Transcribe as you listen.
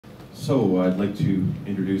So I'd like to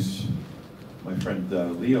introduce my friend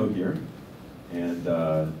Leo here, and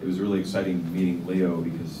it was really exciting meeting Leo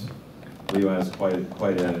because Leo has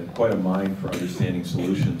quite a mind for understanding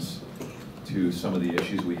solutions to some of the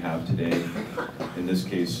issues we have today. In this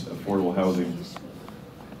case, affordable housing.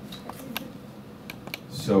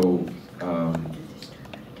 So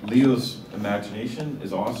Leo's imagination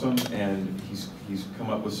is awesome, and he's come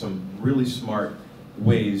up with some really smart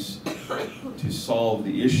ways to solve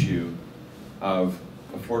the issue of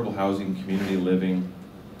affordable housing, community living,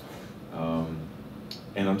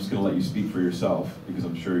 and I'm just going to let you speak for yourself because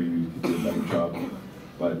I'm sure you could do a better job.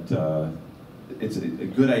 But it's a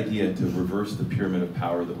good idea to reverse the pyramid of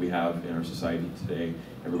power that we have in our society today.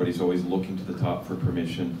 Everybody's always looking to the top for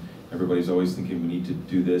permission. Everybody's always thinking we need to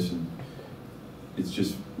do this, and it's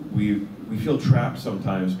just we feel trapped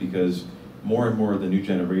sometimes because more and more of the new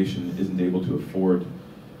generation isn't able to afford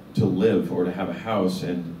to live or to have a house.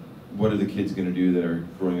 And what are the kids going to do that are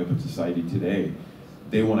growing up in society today?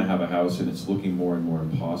 They want to have a house, and it's looking more and more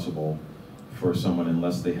impossible for someone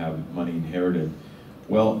unless they have money inherited.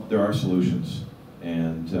 Well, there are solutions,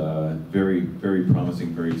 and very, very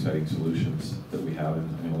promising, very exciting solutions that we have. And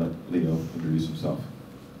I'm going to let Leo introduce himself.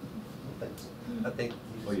 Thanks. I think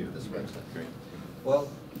this works. Great. Well,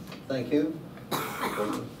 thank you.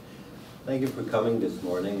 Thank you for coming this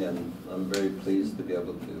morning, and I'm very pleased to be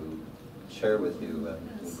able to share with you,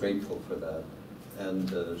 and I'm grateful for that,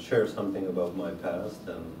 and share something about my past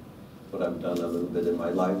and what I've done a little bit in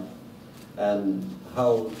my life, and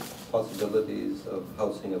how possibilities of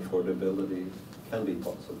housing affordability can be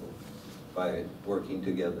possible by working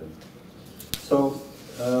together. So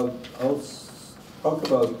I'll talk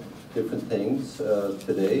about different things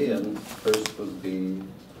today, and first would be,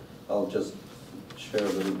 I'll just share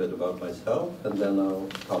a little bit about myself, and then I'll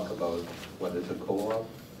talk about what is a co-op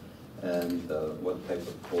and what type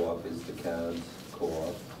of co-op is the KADS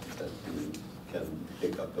co-op that you can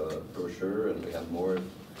pick up a brochure, and we have more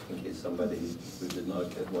in case somebody who did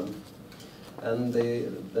not get one. And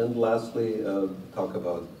then lastly, talk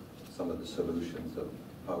about some of the solutions of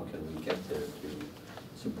how can we get there to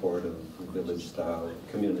support of village-style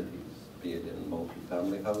communities, be it in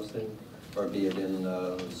multifamily housing or be it in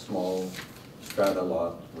small strata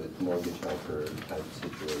lot with mortgage helper type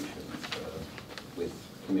situations with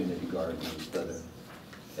community gardens that are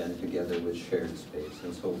then together with shared space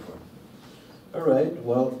and so forth. All right,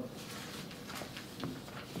 well,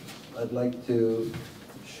 I'd like to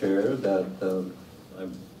share that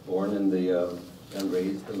I'm born in and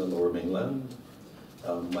raised in the Lower Mainland.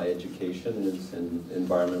 My education is in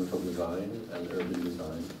environmental design and urban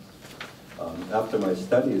design. After my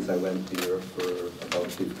studies, I went to Europe for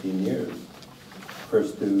about 15 years.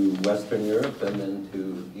 First to Western Europe and then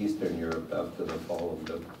to Eastern Europe after the fall of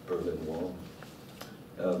the Berlin Wall.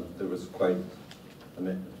 There was quite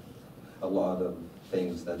a lot of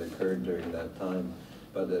things that occurred during that time,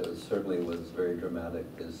 but it certainly was very dramatic,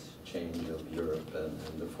 this change of Europe and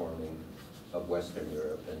the forming of Western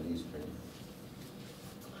Europe and Eastern.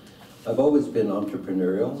 I've always been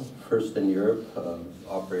entrepreneurial, first in Europe,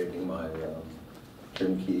 operating my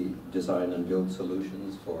turnkey design and build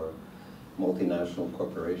solutions for multinational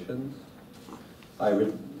corporations. I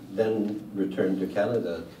then returned to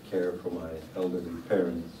Canada to care for my elderly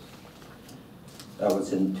parents. That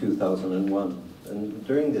was in 2001. And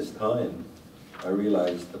during this time, I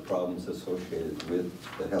realized the problems associated with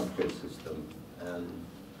the healthcare system and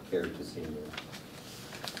care to seniors.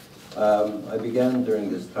 I began during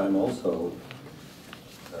this time also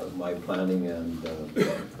my planning and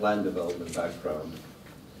land development background.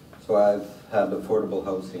 So I've had affordable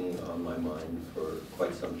housing on my mind for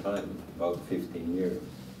quite some time, about 15 years.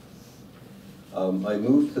 I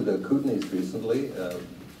moved to the Kootenays recently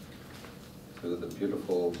to the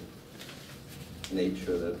beautiful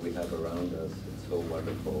nature that we have around us. It's so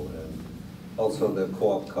wonderful, and also the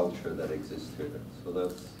co-op culture that exists here. So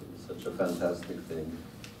that's such a fantastic thing.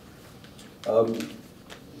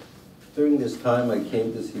 During this time, I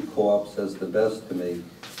came to see co-ops as the best to make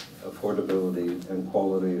affordability and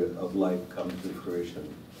quality of life come to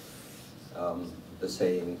fruition. The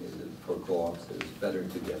saying for co-ops is better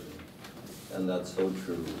together, and that's so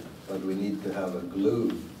true. But we need to have a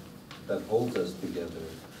glue that holds us together,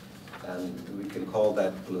 and we can call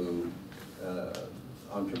that glue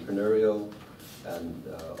entrepreneurial and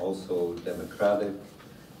also democratic.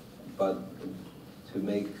 But to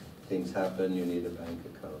make things happen, you need a bank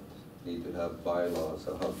account. You need to have bylaws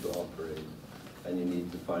on how to operate, and you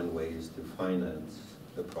need to find ways to finance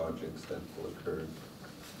the projects that will occur,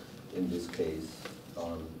 in this case,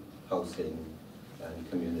 on housing and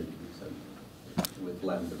communities and with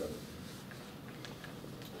land development.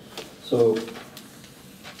 So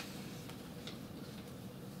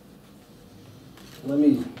let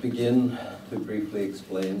me begin to briefly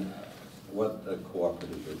explain what a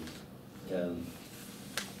cooperative is. And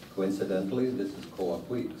coincidentally, this is Co-op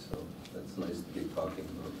Week, so that's nice to be talking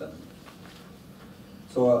about that.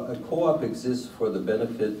 So a co-op exists for the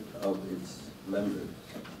benefit of its members.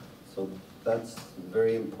 So that's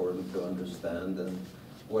very important to understand, and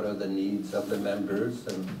what are the needs of the members,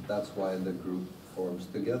 and that's why the group forms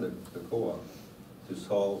together, the co-op, to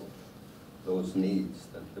solve those needs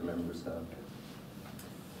that the members have.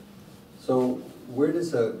 So where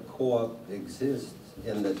does a co-op exist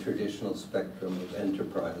in the traditional spectrum of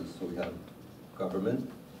enterprise? So we have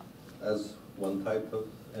government as one type of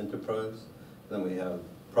enterprise, then we have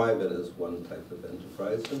private as one type of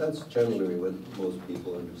enterprise, and that's generally what most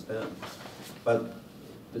people understand. But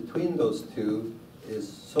between those two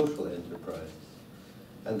is social enterprise.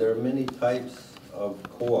 And there are many types of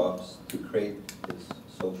co-ops to create this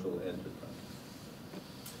social enterprise.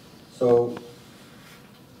 So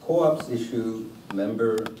co-ops issue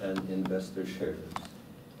member and investor shares.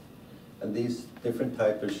 And these different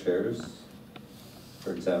types of shares,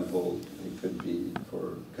 for example, it could be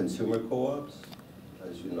for consumer co-ops,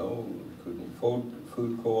 as you know, it could be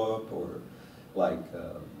food co-op, or like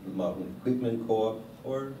mountain equipment co-op,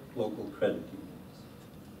 or local credit unions.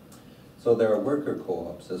 So there are worker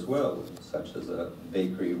co-ops as well, such as a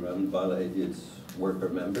bakery run by its worker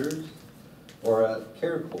members, or a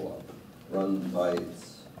care co-op run by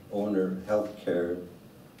its owner healthcare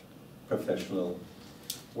professional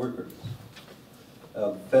workers.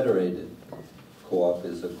 A federated co-op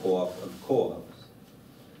is a co-op of co-ops.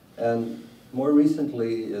 And more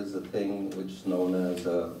recently is a thing which is known as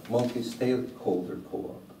a multi-stakeholder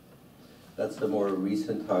co-op. That's the more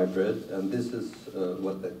recent hybrid, and this is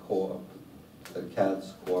what the co-op, the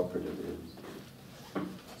KADS cooperative is.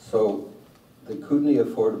 So the Kootenay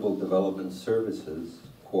Affordable Development Services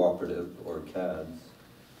Cooperative, or KADS,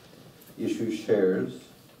 issues shares,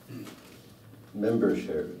 member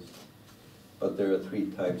shares, but there are three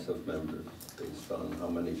types of members based on how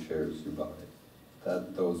many shares you buy.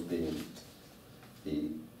 Those being the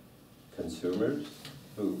consumers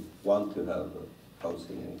who want to have a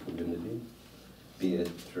housing and community, be it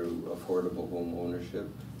through affordable home ownership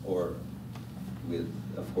or with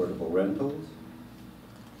affordable rentals.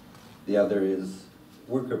 The other is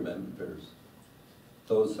worker members.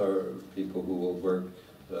 Those are people who will work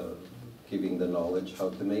giving the knowledge how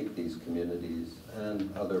to make these communities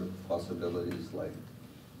and other possibilities like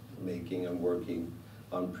making and working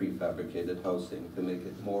on prefabricated housing to make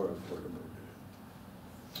it more affordable.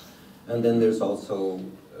 And then there's also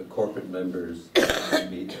corporate members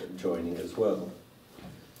be joining as well.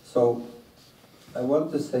 So I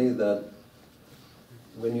want to say that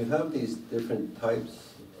when you have these different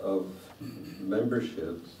types of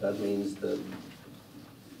memberships, that means that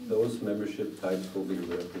those membership types will be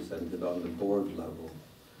represented on the board level.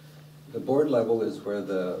 The board level is where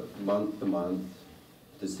the month-to-month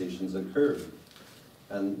decisions occur.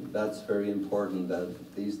 And that's very important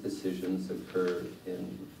that these decisions occur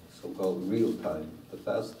in so-called real time. The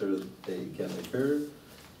faster they can occur,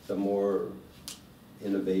 the more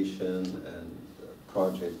innovation and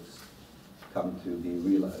projects come to be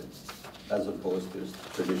realized, as opposed to this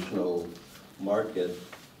traditional market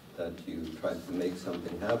that you try to make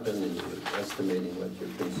something happen and you're estimating what your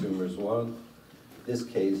consumers want. In this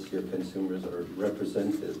case, your consumers are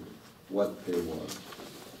represented what they want.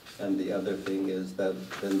 And the other thing is that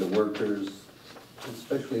then the workers,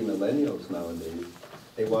 especially millennials nowadays,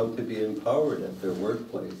 they want to be empowered at their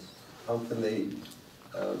workplace. How can they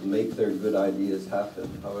make their good ideas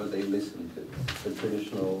happen? How are they listened to? The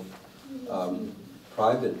traditional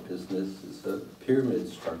private business is a pyramid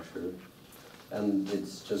structure, and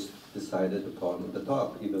it's just decided upon at the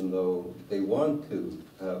top, even though they want to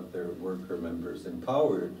have their worker members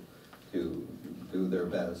empowered to do their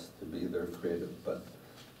best, to be their creative. But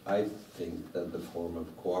I think that the form of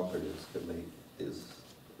cooperatives can make this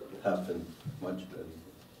happen much better,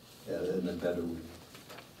 in a better way.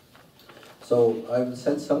 So I've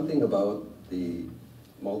said something about the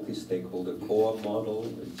multi-stakeholder co-op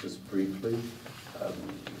model, just briefly.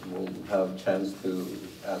 We'll have a chance to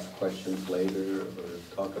ask questions later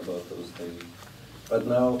or talk about those things. But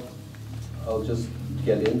now I'll just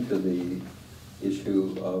get into the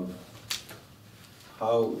issue of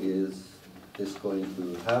how is this going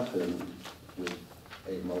to happen with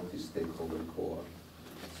a multi-stakeholder co-op.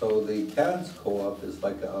 So the KADS co-op is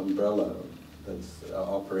like an umbrella that's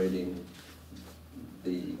operating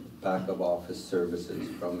the back of office services,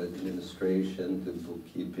 from administration to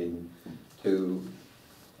bookkeeping to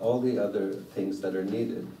all the other things that are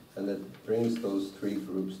needed. And it brings those three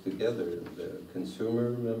groups together, the consumer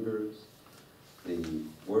members, the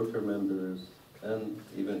worker members, and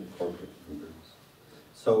even corporate members.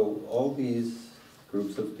 So all these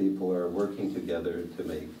groups of people are working together to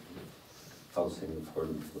make housing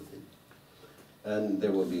affordability. And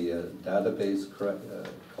there will be a database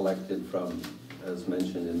collected from, as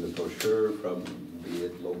mentioned in the brochure, from be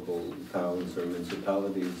it local towns or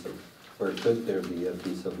municipalities, of where could there be a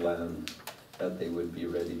piece of land that they would be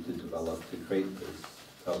ready to develop to create this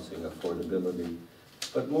housing affordability.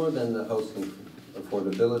 But more than the housing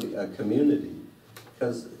affordability, a community.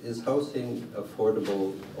 Because is housing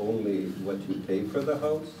affordable only what you pay for the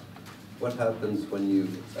house? What happens when you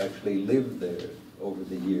actually live there over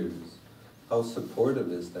the years? How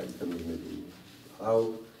supportive is that community?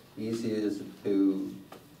 How easy is it to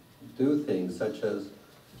do things such as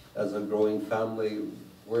a growing family,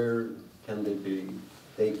 where can there be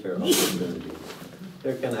daycare opportunities?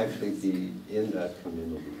 There can actually be in that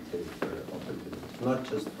community daycare opportunities, not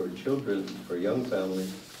just for children, for young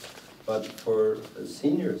families, but for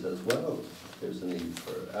seniors as well. There's a need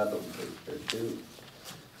for adult daycare too.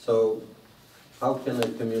 So how can a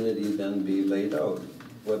community then be laid out?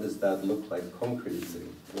 What does that look like concretely?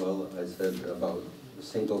 Well, I said about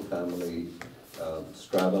single family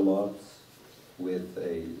strata lots with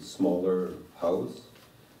a smaller house,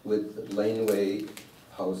 with laneway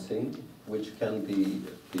housing, which can be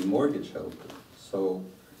the mortgage helper. So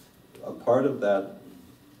a part of that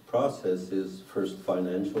process is first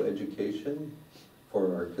financial education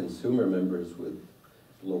for our consumer members with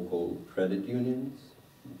local credit unions,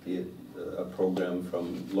 be it a program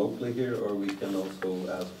from locally here, or we can also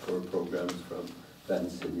ask for programs from Van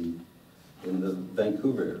City in the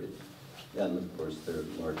Vancouver area. And of course, they're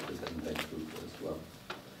larger than Vancouver as well.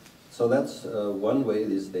 So that's one way,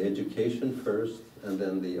 is the education first, and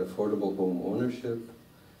then the affordable home ownership,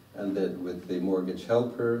 and then with the mortgage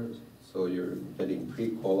helper, so you're getting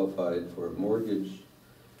pre-qualified for a mortgage,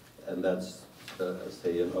 and that's,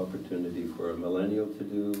 say, an opportunity for a millennial to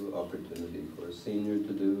do, opportunity for a senior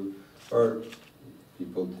to do, or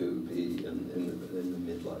people to be in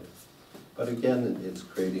the midlife. But again, it's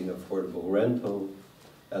creating affordable rental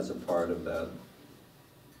as a part of that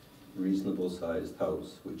reasonable sized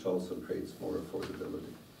house, which also creates more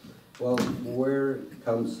affordability. Well, where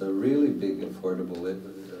comes a really big affordable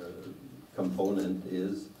component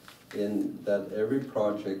is in that every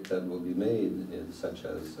project that will be made, such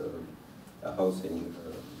as a housing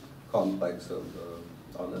complex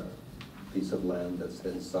on a piece of land that's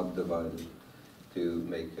then subdivided to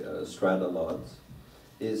make strata lots,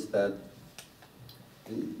 is that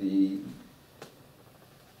the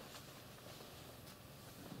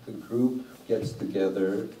group gets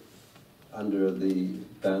together under the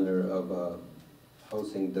banner of a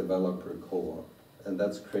housing developer co-op, and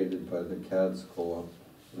that's created by the KADS co-op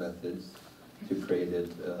methods to create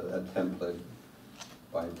it a template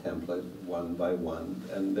by template, one by one,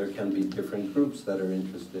 and there can be different groups that are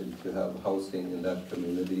interested to have housing in that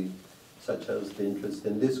community, such as the interest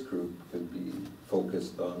in this group could be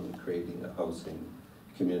focused on creating a housing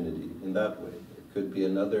community in that way. It could be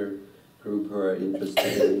another group who are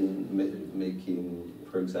interested in making,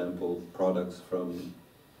 for example, products from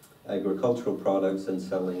agricultural products and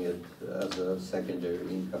selling it as a secondary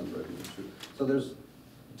income revenue. So there's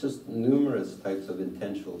just numerous types of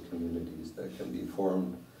intentional communities that can be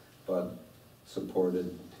formed but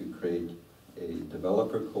supported to create a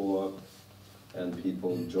developer co-op and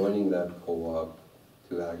people joining that co-op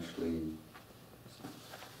to actually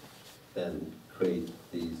then create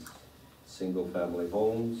these single family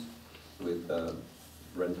homes with a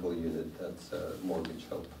rental unit that's a mortgage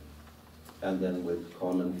help. And then with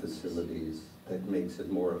common facilities that makes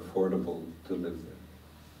it more affordable to live there.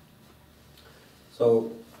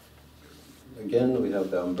 So again, we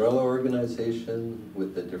have the umbrella organization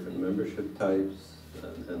with the different membership types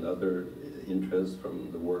and other interests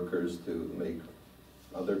from the workers to make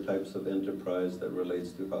other types of enterprise that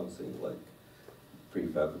relates to housing, like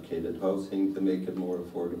prefabricated housing to make it more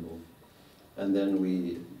affordable. And then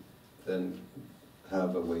we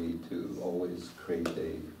have a way to always create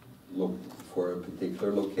a look for a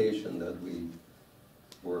particular location that we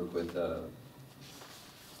work with a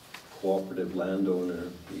cooperative landowner,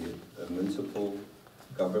 be it a municipal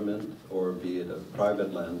government or be it a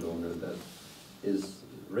private landowner that is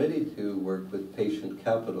ready to work with patient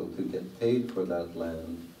capital to get paid for that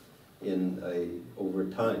land over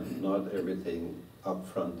time, not everything up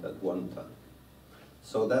front at one time.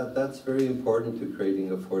 So that's very important to creating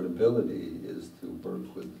affordability, is to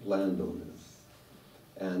work with landowners.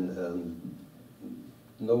 And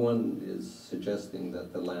no one is suggesting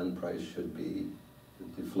that the land price should be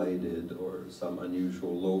deflated or some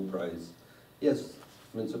unusual low price. Yes,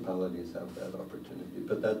 municipalities have that opportunity,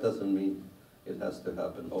 but that doesn't mean it has to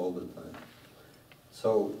happen all the time.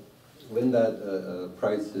 So when that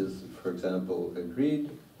price is, for example,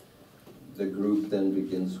 agreed, the group then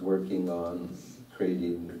begins working on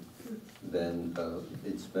creating then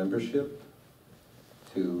its membership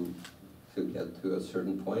to get to a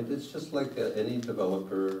certain point. It's just like any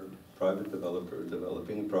developer, private developer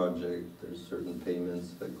developing a project. There's certain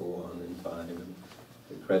payments that go on in time, and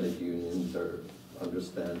the credit unions are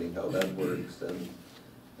understanding how that works, and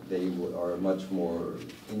they are much more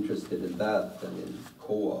interested in that than in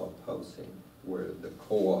co-op housing, where the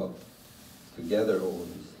co-op together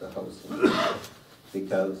owns the housing.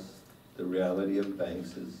 Because the reality of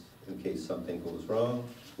banks is, in case something goes wrong,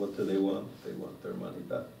 what do they want? They want their money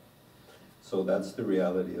back. So that's the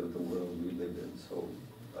reality of the world we live in. So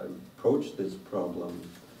I approach this problem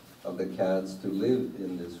of the KADS to live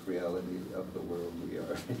in this reality of the world we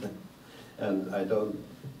are in. And I don't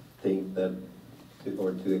think that,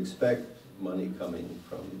 to expect money coming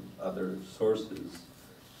from other sources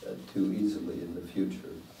too easily in the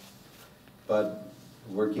future. But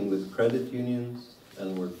working with credit unions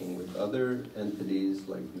and working with other entities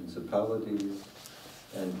like municipalities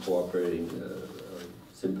and cooperating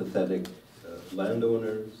sympathetic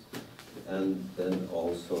landowners, and then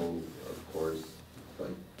also, of course,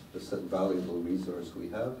 like the valuable resource we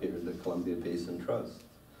have here, the Columbia Basin Trust.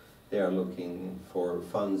 They are looking for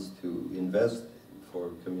funds to invest for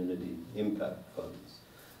community impact funds.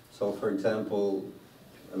 So for example,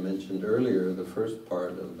 I mentioned earlier, the first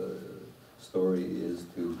part of the story is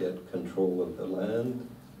to get control of the land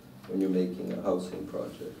when you're making a housing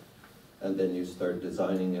project. And then you start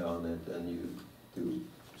designing on it and you do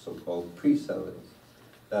so-called pre-sellings.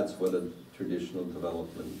 That's what a traditional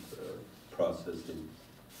development process is.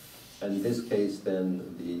 And in this case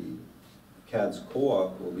then, the KADS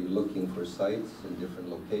co-op will be looking for sites in different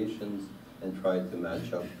locations and try to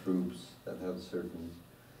match up groups that have certain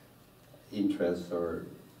interests or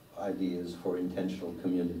ideas for intentional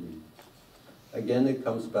community. Again, it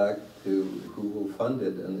comes back to who will fund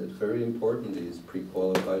it, and it's very important, these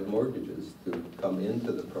pre-qualified mortgages to come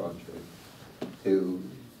into the project.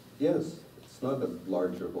 Yes, it's not a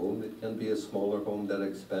larger home, it can be a smaller home that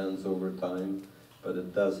expands over time, but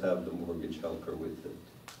it does have the mortgage helper with it.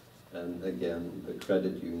 And again, the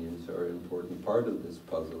credit unions are an important part of this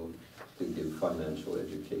puzzle to give financial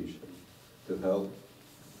education, to help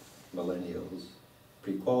millennials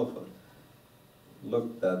pre-qualify.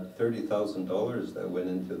 Look, that $30,000 that went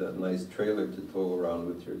into that nice trailer to tow around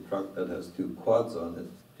with your truck that has 2 quads on it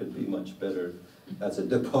could be much better as a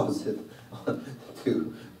deposit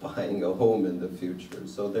to buying a home in the future.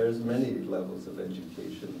 So there's many levels of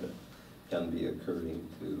education that can be occurring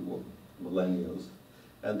to millennials.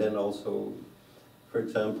 And then also, for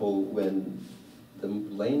example, when the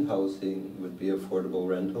lane housing would be affordable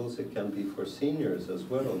rentals, it can be for seniors as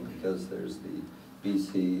well, because there's the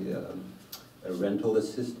BC rental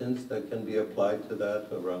assistance that can be applied to that,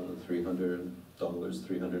 around $300,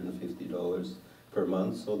 $350 per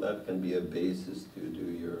month. So that can be a basis to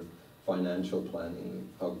do your financial planning.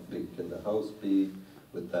 How big can the house be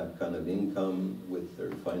with that kind of income, with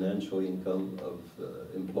their financial income of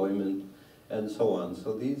employment, and so on.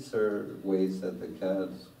 So these are ways that the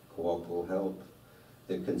KADS co-op will help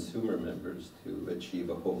the consumer members to achieve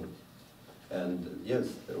a home. And yes,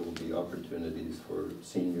 there will be opportunities for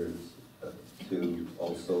seniors to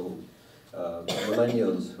also,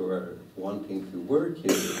 millennials who are wanting to work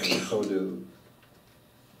here, and so do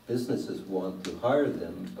businesses want to hire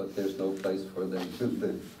them, but there's no place for them to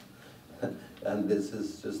live. And this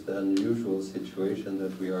is just an unusual situation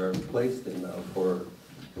that we are placed in now. For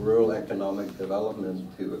rural economic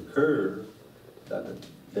development to occur, that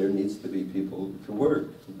there needs to be people to work,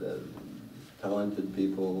 the talented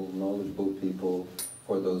people, knowledgeable people,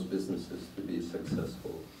 for those businesses to be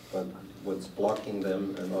successful. But what's blocking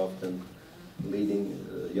them and often leading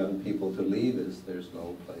young people to leave is there's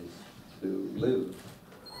no place to live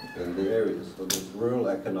in the area. So this rural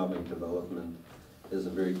economic development is a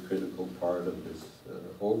very critical part of this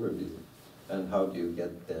overview. And how do you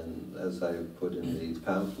get then, as I put in the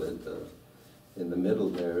pamphlet in the middle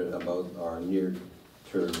there, about our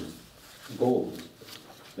near-term goals,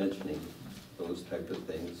 mentioning those type of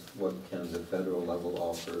things. What can the federal level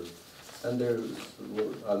offer? And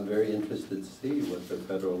I'm very interested to see what the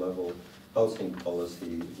federal level housing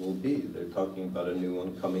policy will be. They're talking about a new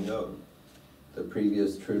one coming out. The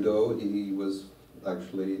previous Trudeau, he was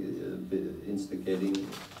actually instigating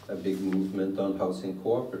a big movement on housing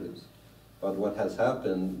cooperatives. But what has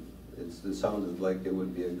happened, it sounded like it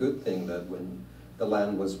would be a good thing that when the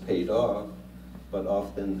land was paid off, but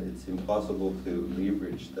often it's impossible to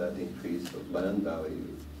leverage that increase of land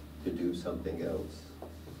value to do something else,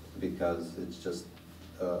 because it's just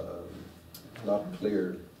not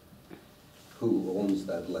clear who owns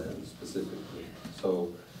that land specifically.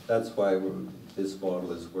 So that's why this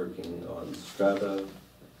model is working on strata,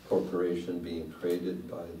 corporation being created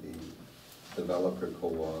by the developer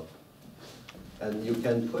co-op. And you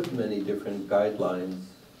can put many different guidelines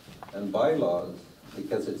and bylaws,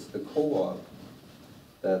 because it's the co-op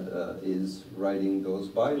that is writing those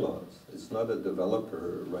bylaws. It's not a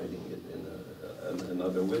developer writing it in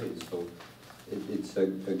another way. So it's a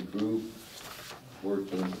group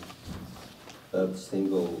working that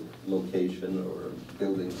single location or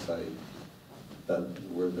building site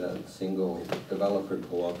where that single developer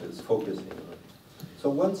co-op is focusing on. So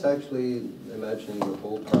once actually, imagining the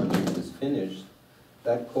whole project is finished,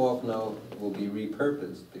 that co-op now will be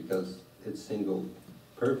repurposed, because its single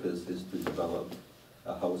purpose is to develop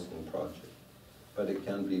a housing project. But it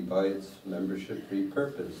can be by its membership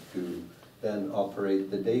repurposed to then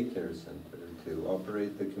operate the daycare center, to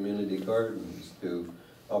operate the community gardens, to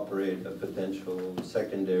operate a potential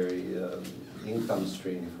secondary income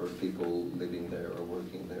stream for people living there or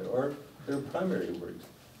working there, or their primary work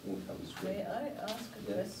income stream. May I ask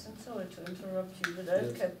a question? Sorry to interrupt you, but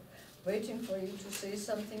I've kept waiting for you to say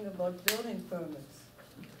something about building permits.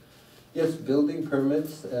 Yes, building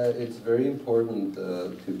permits, it's very important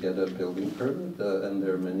to get a building permit, and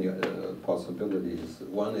there are many possibilities.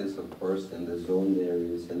 One is, of course, in the zoned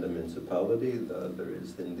areas in the municipality, the other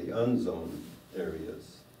is in the unzoned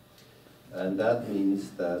areas. And that means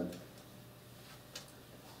that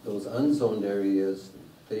those unzoned areas,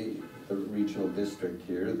 the regional district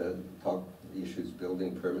here that issues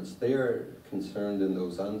building permits, they are concerned in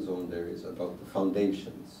those unzoned areas about the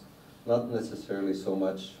foundations, not necessarily so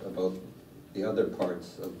much about the other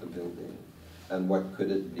parts of the building and what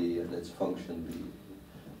could it be and its function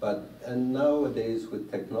be. And nowadays with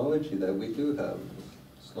technology that we do have,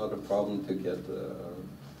 it's not a problem to get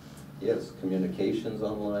communications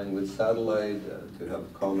online with satellite, to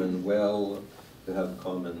have common well, to have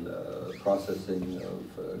common processing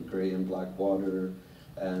of gray and black water,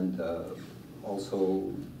 and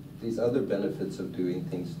also these other benefits of doing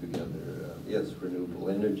things together. Yes, renewable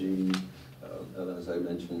energy, and as I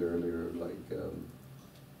mentioned earlier, like the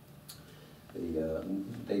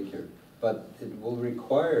daycare. But it will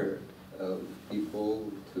require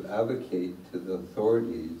people to advocate to the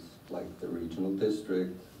authorities, like the regional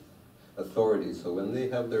district authorities. So when they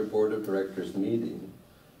have their board of directors meeting,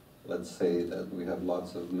 let's say that we have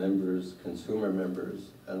lots of members, consumer members,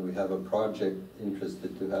 and we have a project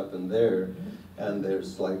interested to happen there, and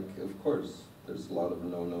there's like, of course, there's a lot of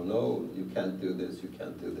no, you can't do this, you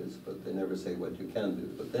can't do this, but they never say what you can do.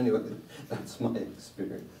 But anyway, that's my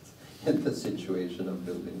experience in the situation of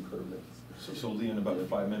building permits. So Lee, in about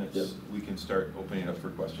 5 minutes, we can start opening it up for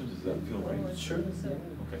questions. Does that feel right? Sure.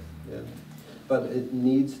 Okay. Yeah. But it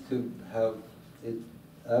needs to have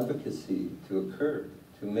advocacy to occur,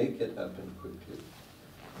 to make it happen quickly,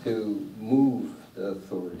 to move the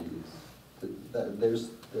authorities.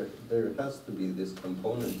 There has to be this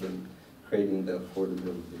component in creating the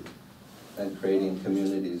affordability and creating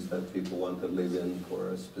communities that people want to live in for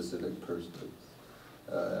a specific purpose,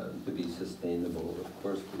 to be sustainable, of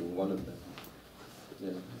course, being one of them.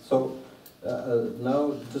 Yeah. So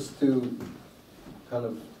now just to kind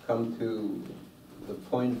of come to the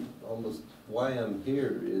point, almost why I'm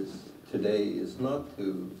here today is not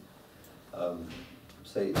to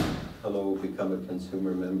say, hello, become a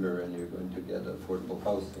consumer member and you're going to get affordable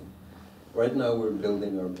housing. Right now we're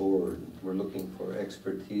building our board. We're looking for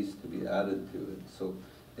expertise to be added to it. So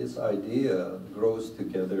this idea grows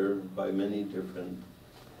together by many different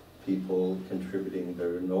people contributing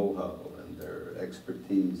their know-how and their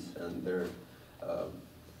expertise and their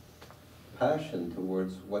passion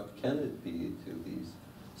towards what can it be to these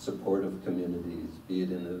supportive communities, be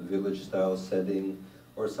it in a village-style setting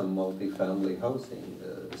or some multi-family housing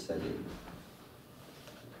setting.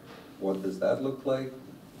 What does that look like?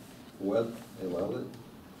 Well,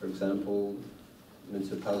 for example,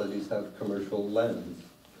 municipalities have commercial lands.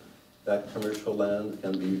 That commercial land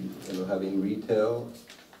can be, having retail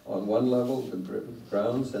on one level, the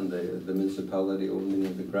grounds, and the municipality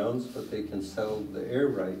owning the grounds, but they can sell the air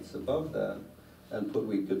rights above that, and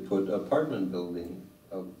we could put apartment building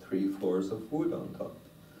of 3 floors of wood on top.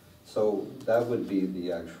 So that would be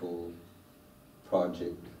the actual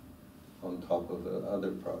project on top of the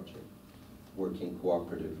other project, working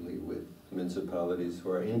cooperatively with municipalities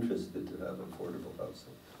who are interested to have affordable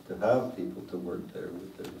housing. to have people to work there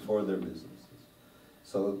for their businesses.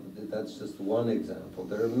 So that's just one example.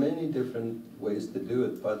 There are many different ways to do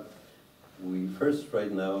it, but we first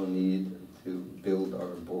right now need to build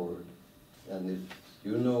our board. And if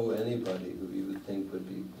you know anybody who you would think would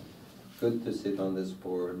be good to sit on this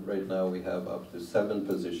board, right now we have up to 7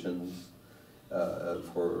 positions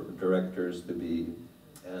for directors to be,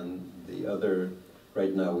 and the other,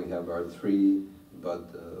 right now we have our 3,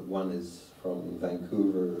 but one is from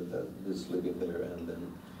Vancouver that is living there, and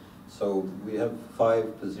then so we have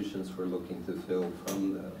 5 positions we're looking to fill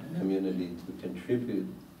from the community to contribute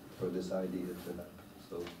for this idea to happen.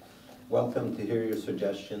 So welcome to hear your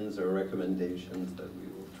suggestions or recommendations that we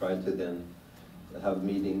will try to then have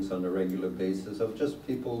meetings on a regular basis of just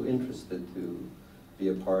people interested to be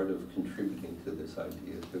a part of contributing to this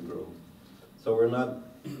idea to grow. So we're not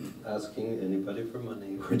asking anybody for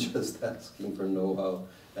money, we're just asking for know-how.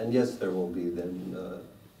 And yes, there will be then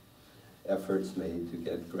efforts made to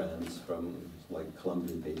get grants from like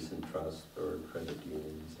Columbia Basin Trust or credit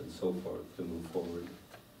unions and so forth to move forward.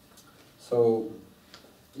 So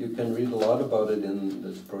you can read a lot about it in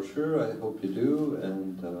this brochure, I hope you do,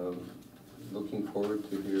 and looking forward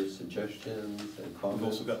to your suggestions and comments.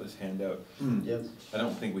 We've also got this handout. Yes. I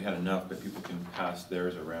don't think we had enough, but people can pass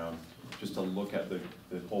theirs around just to look at the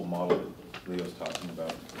whole model that Leo's talking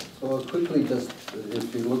about. So I'll quickly just,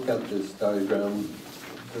 if you look at this diagram,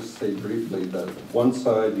 just say briefly that one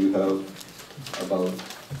side you have about,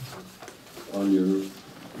 on your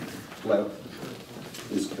left,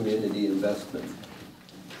 is community investment.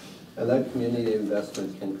 And that community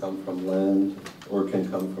investment can come from land or can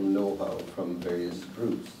come from know-how from various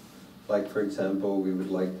groups. Like, for example, we would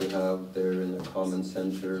like to have there in the common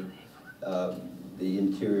center the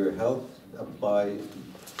interior health apply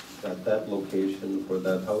at that location for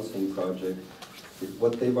that housing project.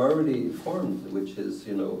 What they've already formed, which is,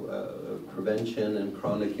 you know, prevention and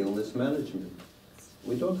chronic illness management.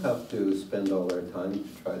 We don't have to spend all our time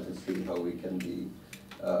to try to see how we can be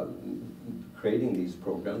creating these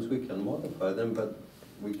programs. We can modify them, but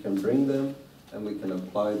we can bring them and we can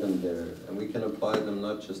apply them there. And we can apply them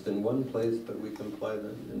not just in one place, but we can apply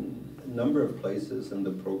them in a number of places, and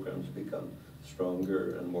the programs become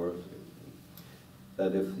stronger and more effective.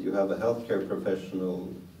 That if you have a healthcare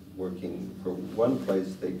professional working for one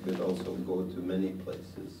place, they could also go to many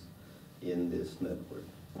places in this network.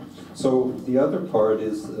 So the other part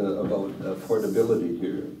is about affordability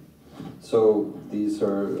here. So these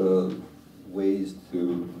are ways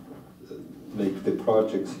to make the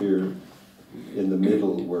projects here in the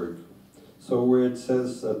middle work. So where it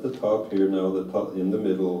says at the top here now, in the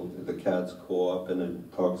middle, the KADS co-op, and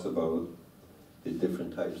it talks about the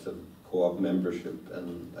different types of co-op membership,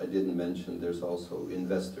 and I didn't mention there's also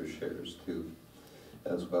investor shares too,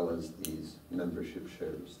 as well as these membership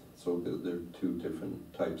shares. So there are 2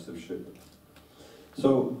 different types of shares.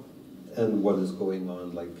 So, and what is going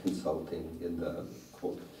on, like consulting in the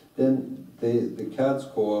co-op. Then the KADS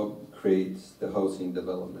co-op creates the housing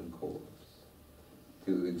development co-ops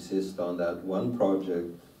to exist on that one project,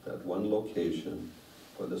 that one location,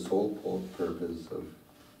 for the sole purpose of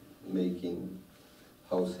making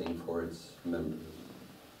housing for its members.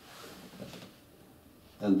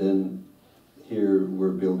 And then here we're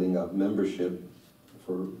building up membership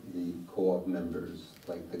for the co-op members,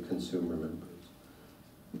 like the consumer members.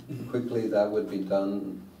 Quickly, that would be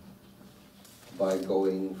done by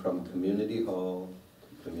going from community hall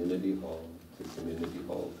to community hall to community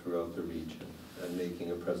hall throughout the region and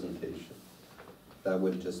making a presentation. That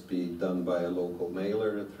would just be done by a local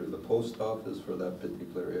mailer through the post office for that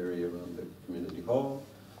particular area around the community hall,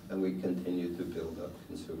 and we continue to build up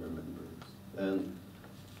consumer members and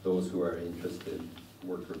those who are interested,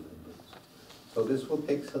 worker members. So this will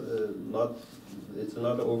take, it's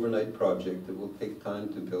not an overnight project. It will take time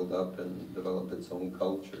to build up and develop its own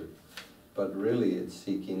culture. But really it's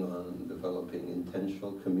seeking on developing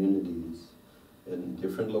intentional communities in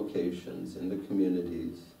different locations in the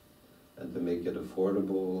communities, and to make it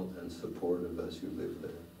affordable and supportive as you live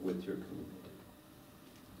there with your community.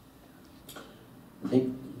 I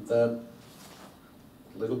think that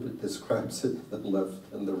a little bit describes it, the left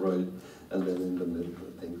and the right, and then in the middle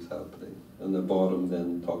the things happening. And the bottom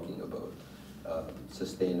then talking about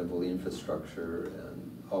sustainable infrastructure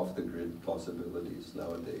and off-the-grid possibilities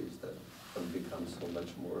nowadays that have become so much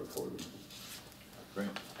more affordable. Great.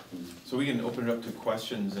 So we can open it up to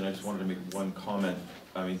questions, and I just wanted to make one comment.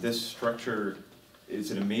 I mean, this structure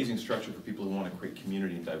is an amazing structure for people who want to create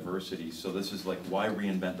community and diversity. So this is like, why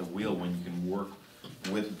reinvent the wheel when you can work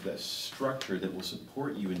with the structure that will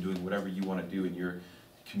support you in doing whatever you want to do in your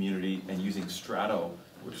community, and using Strato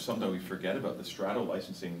which is something we forget about, the strata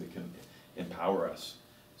licensing that can empower us.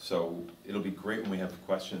 So it'll be great when we have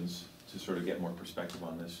questions to sort of get more perspective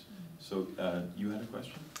on this. So you had a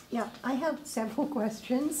question? Yeah, I have several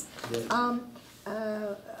questions. Yeah.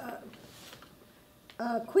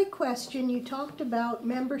 A quick question, you talked about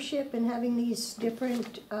membership and having these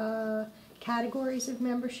different categories of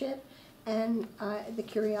membership, and the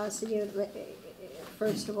curiosity of,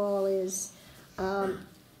 first of all, is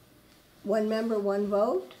one member, one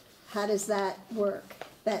vote? How does that work?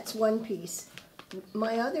 That's one piece.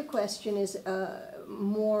 My other question is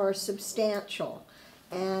more substantial,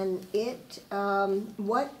 and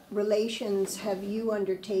what relations have you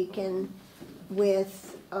undertaken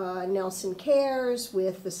with Nelson Cares,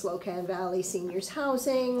 with the Slocan Valley Seniors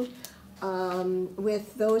Housing,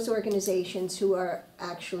 with those organizations who are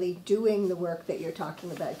actually doing the work that you're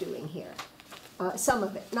talking about doing here? Some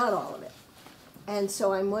of it, not all of it. And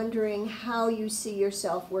so I'm wondering how you see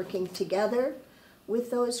yourself working together with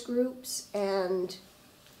those groups, and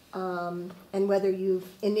whether you've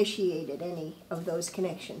initiated any of those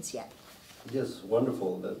connections yet. Yes,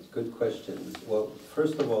 wonderful. That's good questions. Well,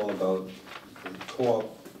 first of all, about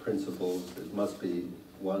co-op principles, it must be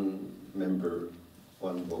one member,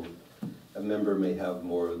 one vote. A member may have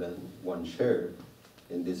more than one share.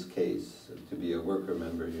 In this case, to be a worker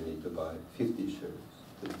member, you need to buy 50 shares.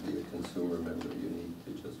 To be a consumer member, you need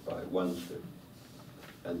to just buy 1 share.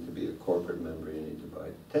 And to be a corporate member, you need to buy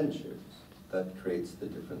 10 shares. That creates the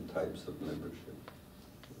different types of membership.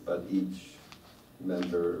 But each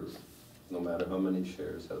member, no matter how many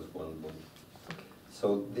shares, has 1 vote.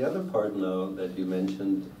 So the other part now that you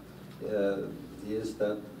mentioned is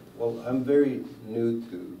that, well, I'm very new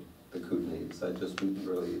to the Kootenays. I just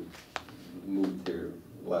really moved here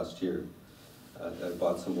last year. I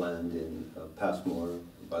bought some land in Passmore,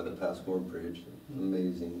 by the Passmore Bridge.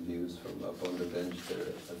 Amazing views from up on the bench there.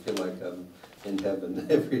 I feel like I'm in heaven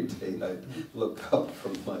every day. I look out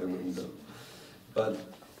from my window. But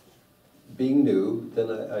being new, then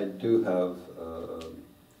I do have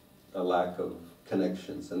a lack of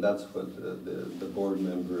connections, and that's what the board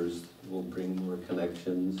members will bring more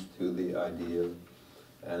connections to the idea,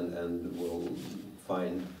 and will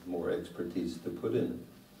find more expertise to put in it.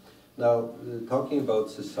 Now, talking about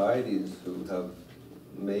societies who have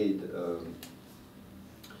made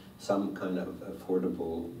some kind of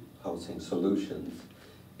affordable housing solutions,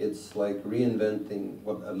 it's like reinventing,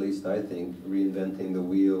 what at least I think, reinventing the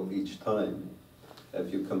wheel each time.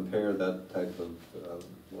 If you compare that type of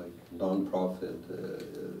like non-profit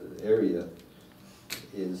area,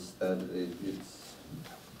 is that it's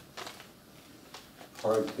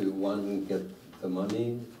hard to, one, get the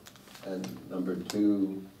money, and number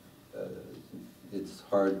two, it's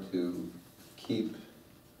hard to keep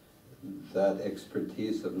that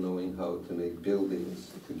expertise of knowing how to make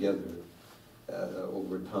buildings together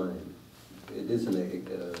over time. It is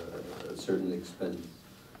a certain expense.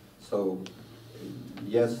 So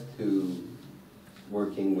yes to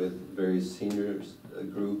working with various seniors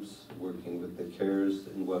groups, working with the CARES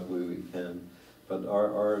in what way we can, but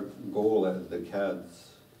our goal at the KADS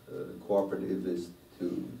cooperative is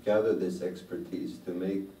to gather this expertise to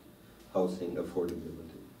make housing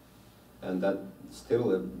affordability. And that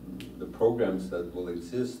still, the programs that will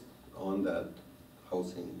exist on that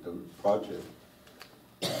housing project,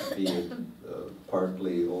 be it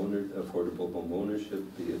partly affordable home ownership,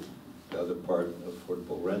 be it the other part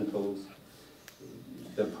affordable rentals,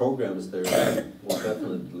 the programs there will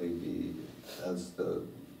definitely be, as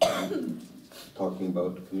talking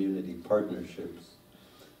about community partnerships,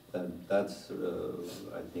 that's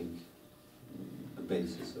I think the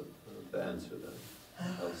basis of the answer that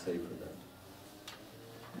I'll say for that.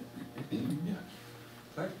 Yeah.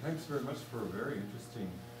 Thanks very much for a very interesting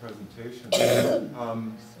presentation.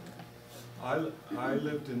 I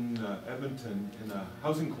lived in Edmonton in a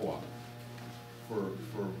housing co-op for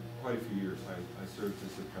quite a few years. I served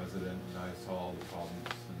as the president, and I saw all the problems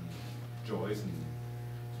and joys and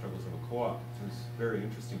struggles of a co-op. It was very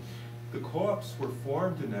interesting. The co-ops were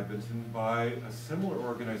formed in Edmonton by a similar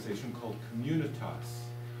organization called Communitas,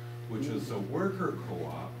 which is a worker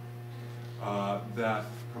co-op that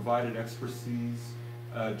provided expertise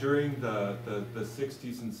during the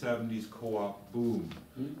 60s and 70s co-op boom,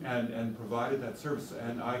 and provided that service.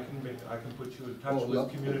 And I can put you in touch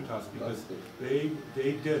with Communitas, because they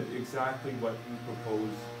did exactly what you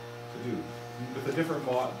propose to do, with a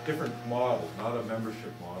different model, not a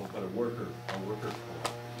membership model, but a worker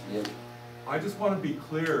co-op. Yep. I just want to be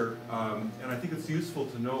clear, and I think it's useful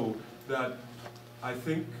to know that I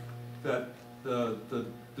think that the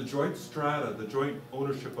joint strata, the joint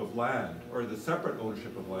ownership of land, or the separate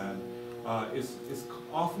ownership of land, is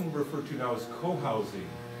often referred to now as co-housing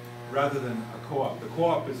rather than a co-op. The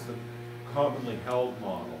co-op is the commonly held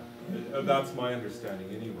model. That's my understanding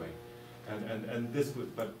anyway. And this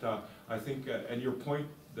would, but I think, and your point,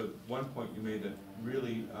 the one point you made that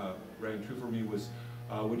really rang true for me was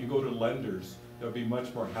when you go to lenders, they'll be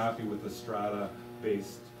much more happy with a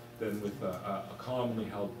strata-based than with a commonly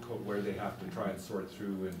held where they have to try and sort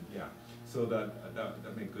through, and yeah. So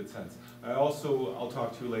that made good sense. I'll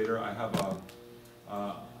talk to you later. I have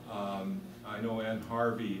I know Ann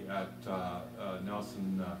Harvey at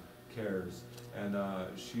Nelson Cares, and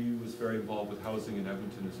she was very involved with housing in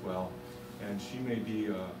Edmonton as well. And she may be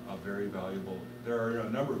a very valuable, there are a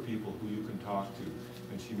number of people who you can talk to,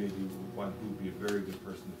 and she may be one who would be a very good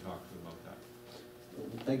person to talk to about that.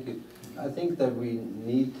 Thank you. I think that we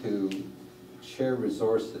need to share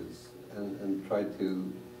resources and try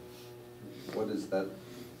to, what is that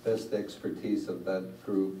best expertise of that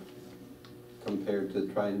group compared to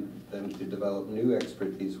trying them to develop new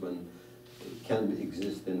expertise when it can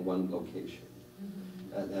exist in one location.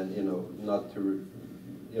 And you know, not to,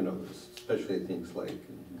 you know, especially things like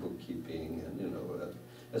bookkeeping, and you know,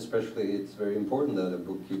 especially it's very important that a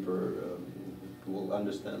bookkeeper will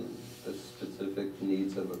understand the specific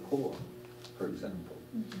needs of a co-op, for example,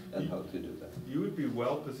 and how to do that. You would be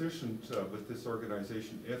well positioned with this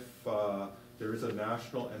organization if there is a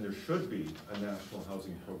national, and there should be a national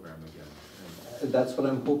housing program again. That's what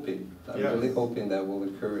I'm hoping. I'm yes. really hoping that will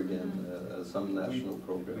occur again, some national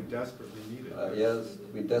program. We desperately need it. Yes,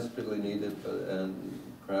 we desperately need it, and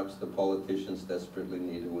perhaps the politicians desperately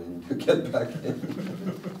need a win to get back in.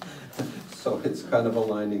 So it's kind of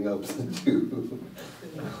aligning up the two.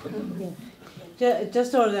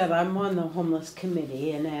 Just so that I'm on the homeless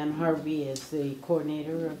committee, and Ann Harvey is the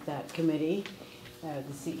coordinator of that committee,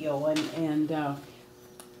 the CEO, and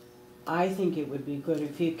I think it would be good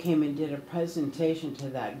if you came and did a presentation to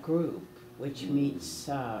that group, which meets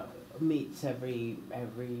every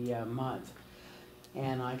month,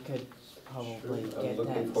 and I could probably Sure. get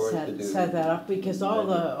that set that up, because all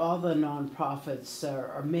the nonprofits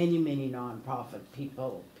are many nonprofit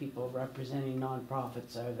people representing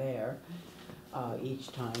nonprofits are there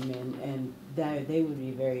each time, and they would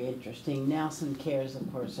be very interesting. Nelson Cares,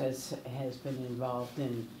 of course, has been involved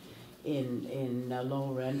in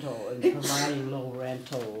low rental and providing low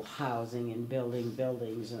rental housing and building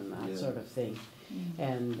buildings and that sort of thing.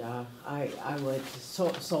 And I would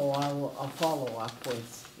I'll follow up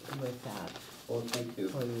with that. Well, thank you.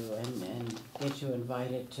 For you, and get you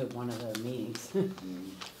invited to one of their meetings.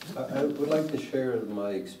 I would like to share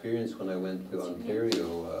my experience when I went to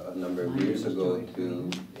Ontario a number of years ago to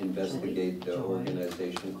investigate the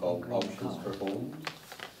organization called Options for Homes.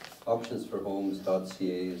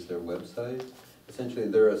 Optionsforhomes.ca is their website. Essentially,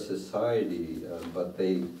 they're a society, but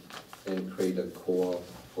they then create a co-op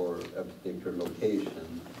for a particular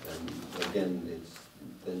location, and again, it's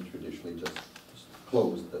then traditionally just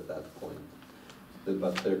closed at that point.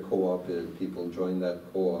 But their co-op, people join that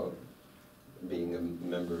co-op, being a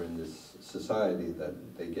member in this society, that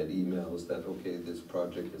they get emails that, okay, this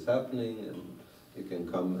project is happening, and you can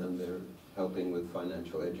come, and they're helping with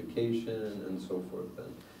financial education and so forth.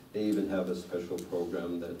 And they even have a special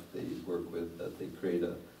program that they work with, that they create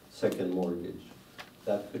a second mortgage.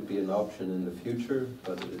 That could be an option in the future,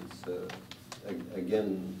 but it's,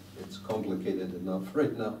 again, it's complicated enough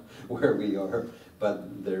right now where we are,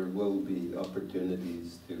 but there will be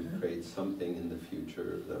opportunities to create something in the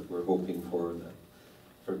future that we're hoping for. That,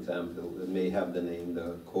 for example, it may have the name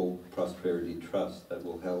the Co-Prosperity Trust that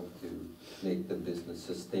will help to make the business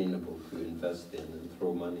sustainable to invest in and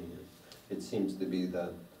throw money in. It seems to be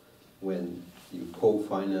that when you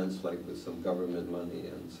co-finance, like with some government money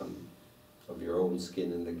and some of your own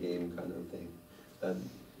skin in the game kind of thing, that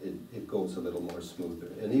it goes a little more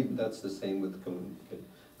smoother. And even that's the same with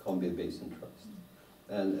Columbia Basin Trust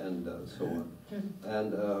and so on.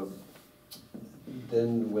 And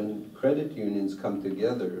then when credit unions come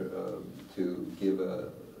together to give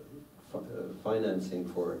financing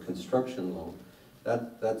for a construction loan,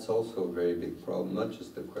 that's also a very big problem, not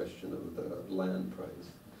just the question of the land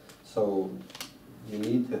price. So you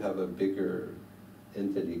need to have a bigger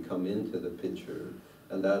entity come into the picture,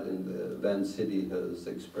 and that in the Van City has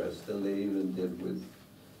expressed, and they even did with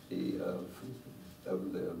the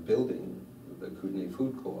building, the Kootenay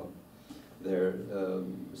Food Co-op. They're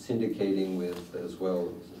syndicating with, as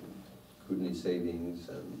well, Kootenay Savings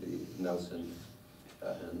and the Nelson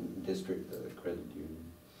and District Credit Union,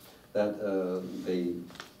 that they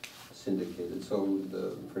syndicated. So,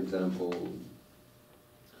 for example,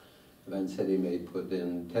 Van City may put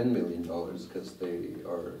in $10 million because they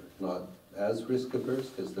are not as risk averse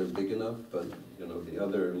because they're big enough, but you know, the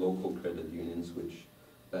other local credit unions, which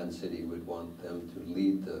Van City would want them to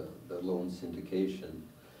lead the loan syndication,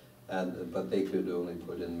 but they could only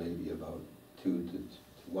put in maybe about $2 to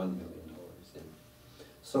 $1 million in.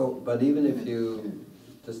 So, but even if you,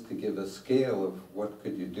 just to give a scale of what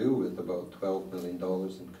could you do with about $12 million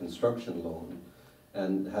in construction loan,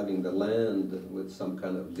 and having the land with some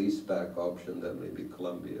kind of leaseback option that maybe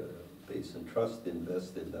Columbia Basin Trust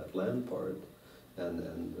invest in that land part,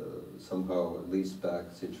 and somehow a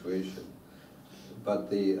leaseback situation. But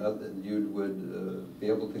you would be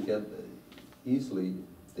able to get easily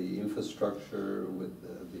the infrastructure with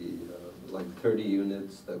like 30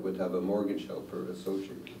 units that would have a mortgage helper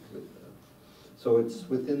associated with that. So it's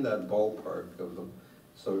within that ballpark of them.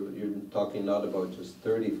 So you're talking not about just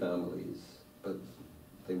 30 families, but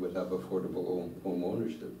they would have affordable home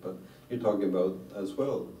ownership. But you're talking about as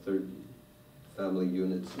well 30 family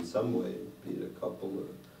units in some way, be it a couple or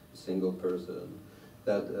a single person,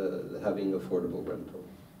 that having affordable rental.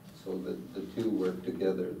 So that the two work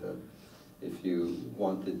together, that if you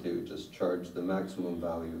wanted to just charge the maximum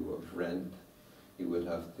value of rent, you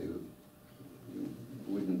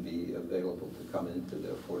wouldn't be available to come into the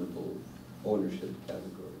affordable ownership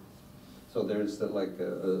category. So there's like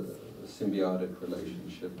a symbiotic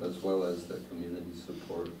relationship as well as the community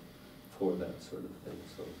support for that sort of thing.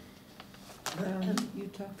 So. You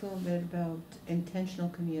talked a little bit about intentional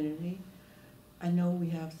community. I know we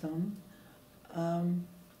have some.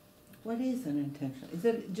 What is an intentional? Is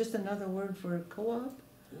it just another word for a co-op?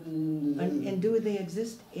 And do they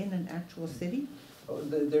exist in an actual city? Oh,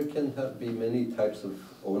 there can be many types of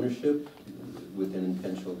ownership within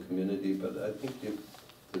intentional community, but I think you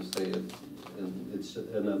to say it, it's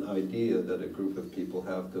an idea that a group of people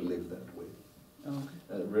have to live that way.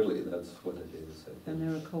 Okay. Really, that's what it is. And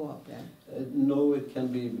they're a co-op then? No, it can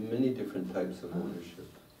be many different types of ownership.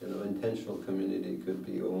 You know, intentional community could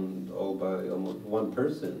be owned all by almost one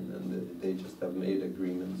person, and they just have made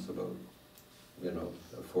agreements about, you know,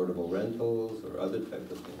 affordable rentals or other type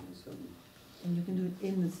of things. And you can do it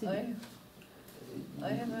in the city? I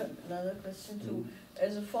have another question too.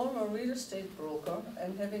 As a former real estate broker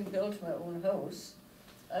and having built my own house,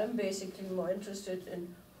 I'm basically more interested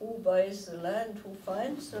in who buys the land, who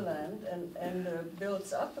finds the land, and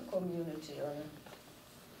builds up a community on it.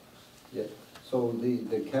 Yeah. So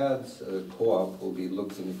the KADS co-op will be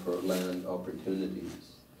looking for land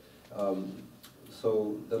opportunities.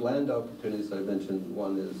 So the land opportunities I mentioned,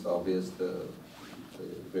 one is obvious, the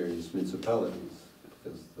various municipalities,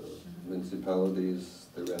 because the municipality is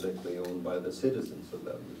theoretically owned by the citizens of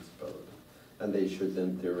that municipality. And they should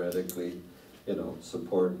then theoretically, you know,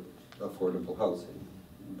 support affordable housing.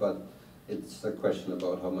 But it's a question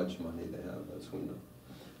about how much money they have, as we know.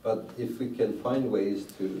 But if we can find ways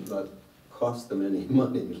to not cost them any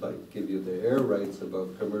money, like give you the air rights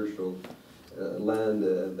about commercial land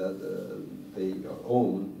that they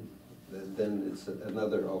own, then it's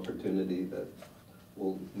another opportunity that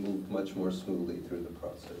will move much more smoothly through the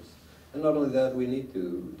process. And not only that, we need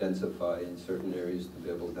to densify in certain areas to be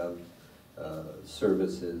able to have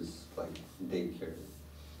services like daycare,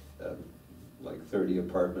 like 30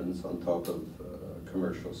 apartments on top of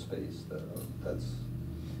commercial space that's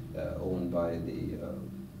owned by the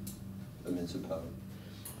municipality.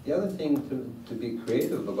 The other thing to be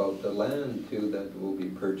creative about the land too that will be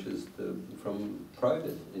purchased from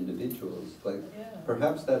private individuals, like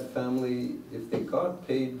perhaps that family, if they got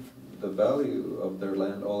paid the value of their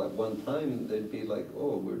land all at one time, they'd be like,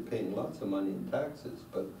 oh, we're paying lots of money in taxes.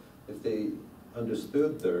 But if they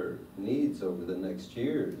understood their needs over the next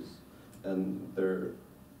years and their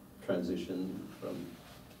transition from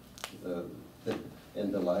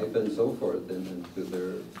end of life and so forth and to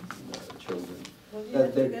their children, Well, you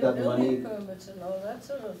have to get that building money, permits and all that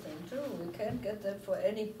sort of thing too. We can't get that for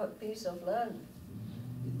any piece of land.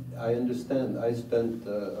 I understand. I spent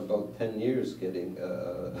about 10 years getting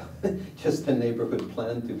just a neighborhood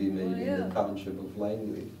plan to be made in the township of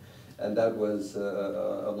Langley. And that was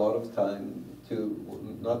a lot of time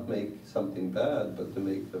to not make something bad, but to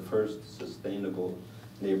make the first sustainable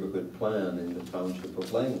neighborhood plan in the township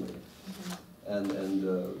of Langley. And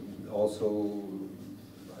also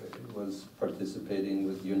I was participating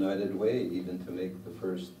with United Way even to make the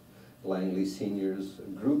first Langley seniors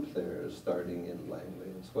group there, starting in Langley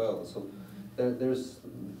as well. So there's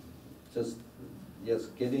just, yes,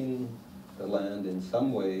 getting the land in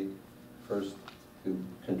some way, first to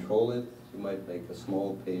control it. You might make a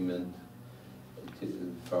small payment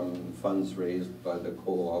from funds raised by the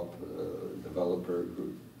co-op developer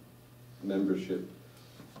group membership.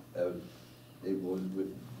 It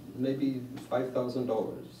would maybe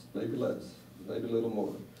 $5,000, maybe less, maybe a little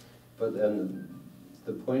more. But then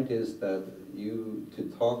the point is that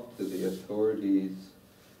to talk to the authorities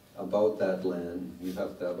about that land, you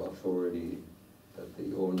have to have authority, that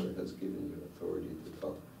the owner has given you authority to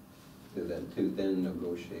talk to them, to then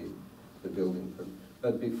negotiate the building permit.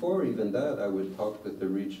 But before even that, I would talk with the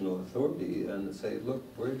regional authority and say, look,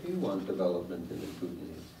 where do you want development in the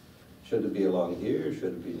Kootenai? Should it be along here?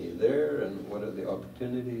 Should it be near there? And what are the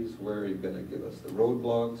opportunities? Where are you going to give us the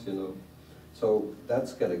roadblocks, you know? So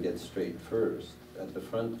that's got to get straight first at the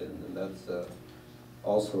front end, and that's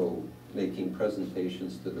also making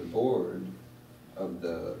presentations to the board of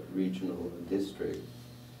the regional district,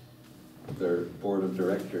 their board of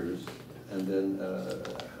directors, and then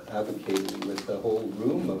advocating with the whole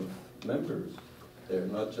room of members. They're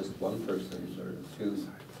not just one person or two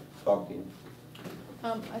talking.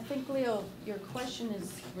 I think, Leo, your question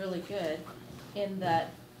is really good in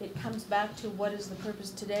that it comes back to what is the purpose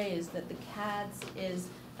today, is that the KADS is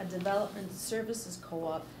a development services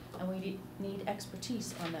co-op, and we need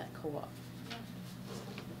expertise on that co-op.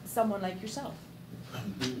 Someone like yourself,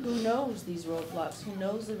 who knows these roadblocks, who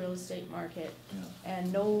knows the real estate market,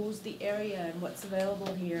 and knows the area and what's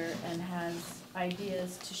available here, and has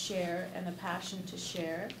ideas to share and a passion to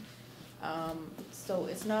share. So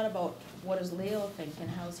it's not about what does Leo think and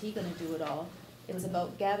how's he gonna do it all. It's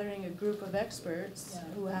about gathering a group of experts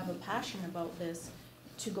who have a passion about this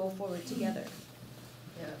to go forward together.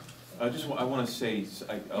 Yeah. I want to say,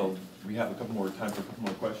 we have time for a couple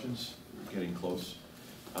more questions. We're getting close.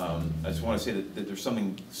 I just want to say that there's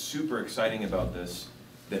something super exciting about this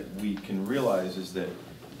that we can realize, is that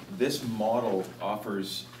this model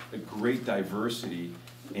offers a great diversity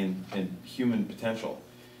in human potential.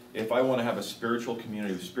 If I want to have a spiritual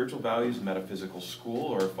community with spiritual values, metaphysical school,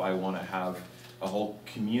 or if I want to have a whole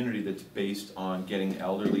community that's based on getting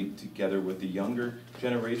elderly together with the younger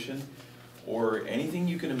generation, or anything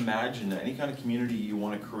you can imagine, any kind of community you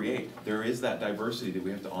want to create, there is that diversity that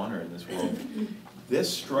we have to honor in this world.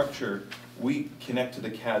 This structure, we connect to the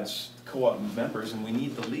KADS co-op members, and we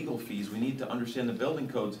need the legal fees, we need to understand the building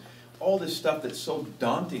codes. All this stuff that's so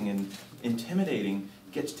daunting and intimidating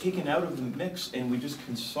gets taken out of the mix, and we just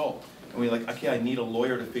consult. And we're like, okay, I need a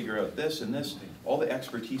lawyer to figure out this and this. All the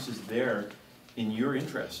expertise is there in your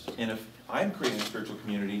interest. And if I'm creating a spiritual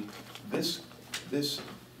community,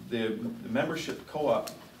 the membership co-op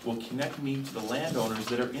will connect me to the landowners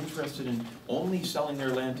that are interested in only selling their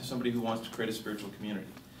land to somebody who wants to create a spiritual community.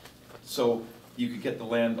 So you could get the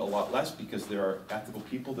land a lot less because there are ethical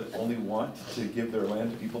people that only want to give their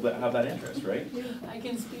land to people that have that interest, right? I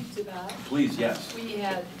can speak to that. Please, yes. We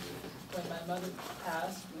had, when my mother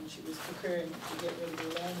passed, when she was preparing to get rid of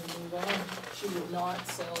her land and move on, she would not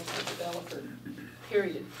sell to the developer,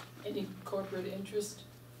 period. Any corporate interest.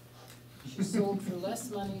 She sold for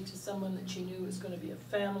less money to someone that she knew was going to be a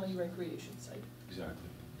family recreation site. Exactly.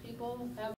 People have